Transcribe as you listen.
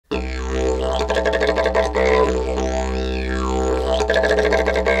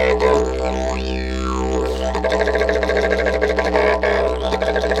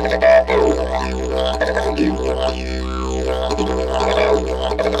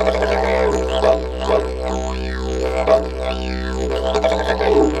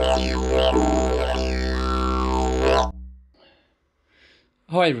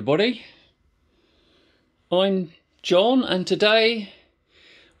everybody, I'm John and today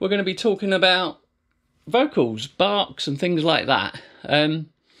we're going to be talking about vocals, barks and things like that. I'm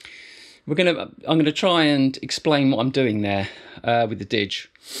going to try and explain what I'm doing there with the didge.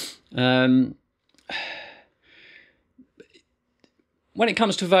 When it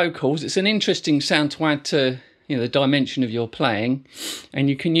comes to vocals, it's an interesting sound to add to the dimension of your playing, and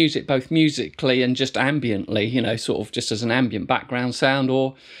you can use it both musically and just ambiently, sort of just as an ambient background sound,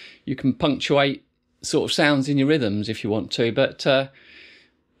 or you can punctuate sort of sounds in your rhythms if you want to. But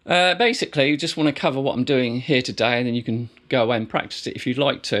basically, you just want to cover what I'm doing here today, and then you can go away and practice it if you'd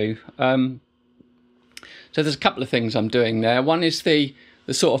like to. So there's a couple of things I'm doing there. One is the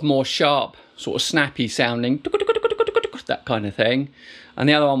sort of more sharp, sort of snappy sounding, that kind of thing, and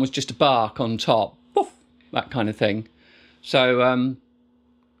the other one was just a bark on top, that kind of thing. So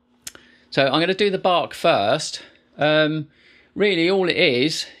so I'm going to do the bark first. Really all it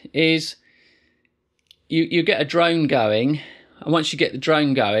is you get a drone going, and once you get the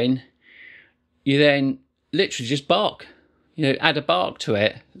drone going, you then literally just bark, add a bark to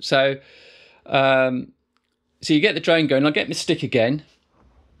it. So so you get the drone going. I'll get my stick again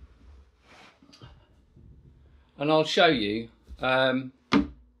and I'll show you.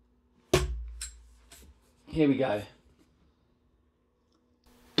 Here we go.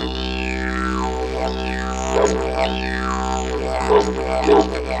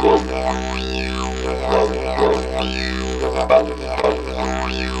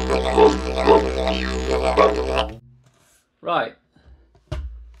 Right.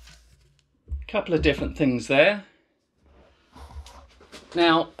 Couple of different things there.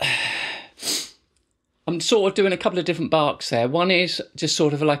 Now, I'm sort of doing a couple of different barks there. One is just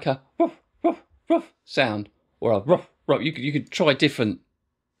sort of like a ruff, ruff, ruff sound, or a ruff, ruff. You could try different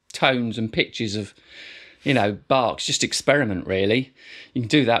tones and pitches of, barks. Just experiment, really. You can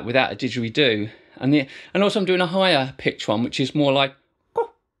do that without a didgeridoo. And also I'm doing a higher pitch one, which is more like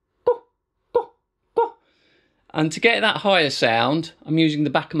go, go, go, go. And to get that higher sound, I'm using the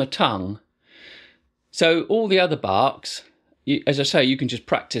back of my tongue. So all the other barks, as I say, you can just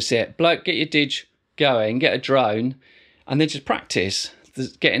practice it. Get your didge going, get a drone, and then just practice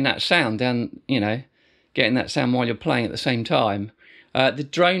getting that sound down, getting that sound while you're playing at the same time. The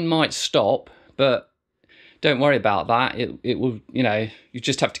drone might stop, but don't worry about that. It will, you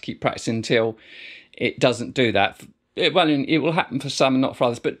just have to keep practicing until it doesn't do that. It will happen for some and not for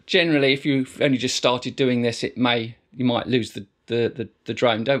others, but generally if you've only just started doing this, you might lose the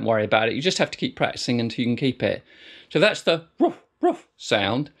drone. Don't worry about it. You just have to keep practicing until you can keep it. So that's the ruff, ruff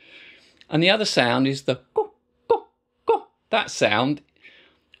sound. And the other sound is the go, go, go. That sound,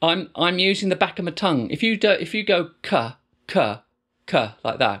 I'm using the back of my tongue. If you go ka, ka, ka,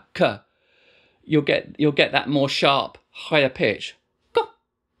 like that, ka, you'll get that more sharp, higher pitch. Go,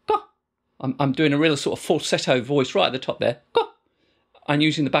 go. I'm doing a real sort of falsetto voice right at the top there. Go. I'm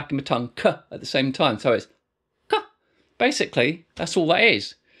using the back of my tongue, ka, at the same time. So it's ka. Basically, that's all that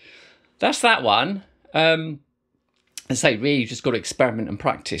is. That's that one. I say, really, you've just got to experiment and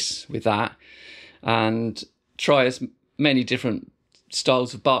practice with that, and try as many different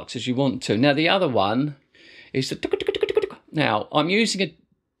styles of barks as you want to. Now the other one is the. Now I'm using a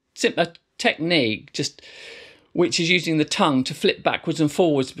simpler technique, which is using the tongue to flip backwards and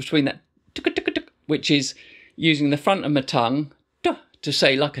forwards between that, which is using the front of my tongue to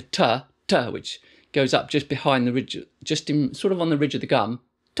say like a ta, which goes up just behind the ridge, sort of on the ridge of the gum,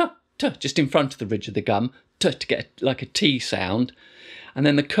 just in front of the ridge of the gum, to get like a T sound, and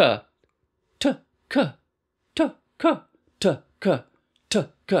then the k, t, k, t, k, t, k, t,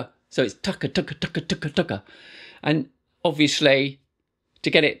 k. So it's tucka, tucka, tucka, tucka, tucka. And obviously, to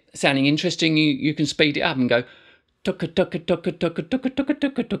get it sounding interesting, you can speed it up and go tucka, tucka, tucka, tucka, tucka, tucka,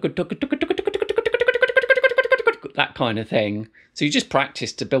 tucka, tucka, tucka, tucka, tucka, that kind of thing. So you just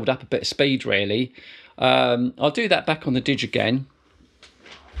practice to build up a bit of speed, really. I'll do that back on the didge again.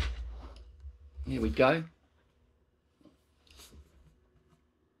 Here we go.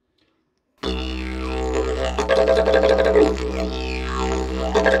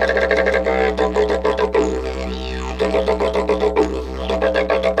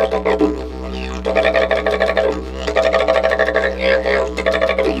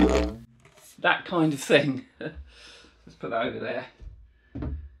 That kind of thing. Let's put that over there.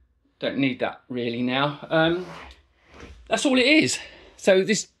 Don't need that really now. That's all it is. So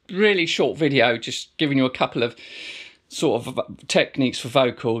this really short video, just giving you a couple of sort of techniques for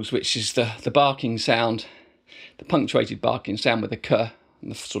vocals, which is the barking sound, the punctuated barking sound with a k,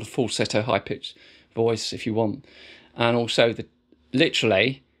 and the sort of falsetto high-pitched voice if you want, and also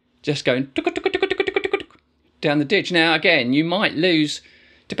literally just going down the didge. Now again, you might lose,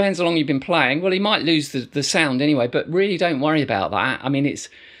 depends how long you've been playing. Well, you might lose the sound anyway, but really don't worry about that. I mean, it's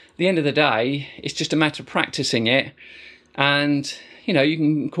at the end of the day, it's just a matter of practicing it, and you know, you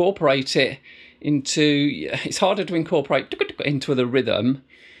can incorporate it into. It's harder to incorporate into the rhythm,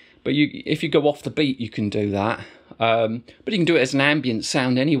 but if you go off the beat, you can do that. But you can do it as an ambient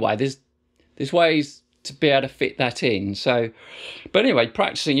sound anyway. There's ways to be able to fit that in. So, but anyway,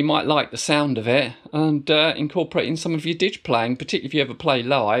 practicing, you might like the sound of it, and incorporating some of your didge playing, particularly if you ever play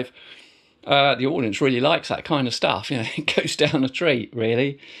live. The audience really likes that kind of stuff. You know, it goes down a treat,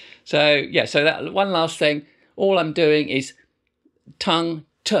 really. So yeah, so that one last thing. All I'm doing is tongue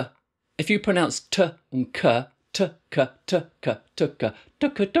t. If you pronounce t and k, t k t k t k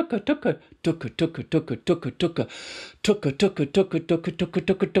tukka tukka tukka tukka tukka tukka tukka tukka tukka tukka tukka tukka tukka tukka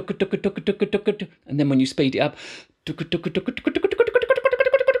tukka tukka tukka tukka tukka, and then when you speed it up,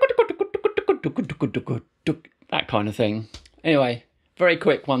 that kind of thing. Anyway, very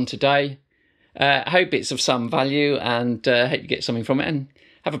quick one today. I hope it's of some value, and hope you get something from it and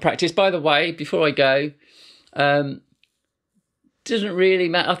have a practice. By the way, before I go, doesn't really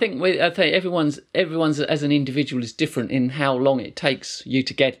matter. I think everyone's as an individual is different in how long it takes you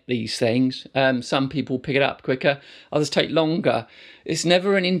to get these things. Some people pick it up quicker, others take longer. It's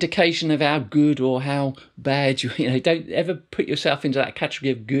never an indication of how good or how bad you know. Don't ever put yourself into that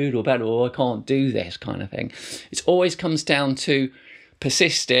category of good or bad, or I can't do this kind of thing. It always comes down to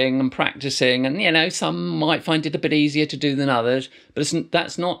persisting and practicing, and you know, some might find it a bit easier to do than others, but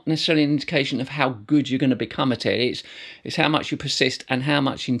that's not necessarily an indication of how good you're going to become at it. It's how much you persist and how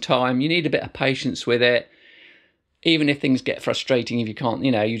much in time. You need a bit of patience with it, even if things get frustrating. If you can't,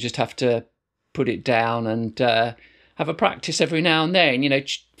 you know, you just have to put it down and have a practice every now and then. You know,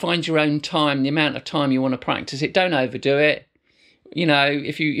 find your own time, the amount of time you want to practice it. Don't overdo it. You know,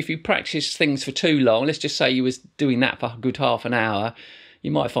 if you practice things for too long, let's just say you was doing that for a good half an hour,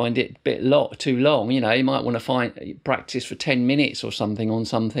 you might find it a bit too long. You know, you might want to practice for 10 minutes or something on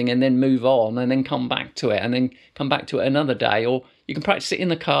something, and then move on, and then come back to it, and then come back to it another day. Or you can practice it in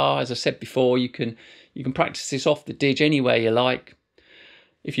the car, as I said before. You can practice this off the didge anywhere you like.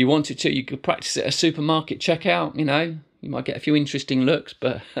 If you wanted to, you could practice it at a supermarket checkout. You know, you might get a few interesting looks,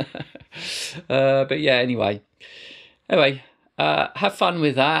 but but yeah. Anyway. Have fun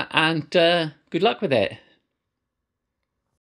with that, and good luck with it.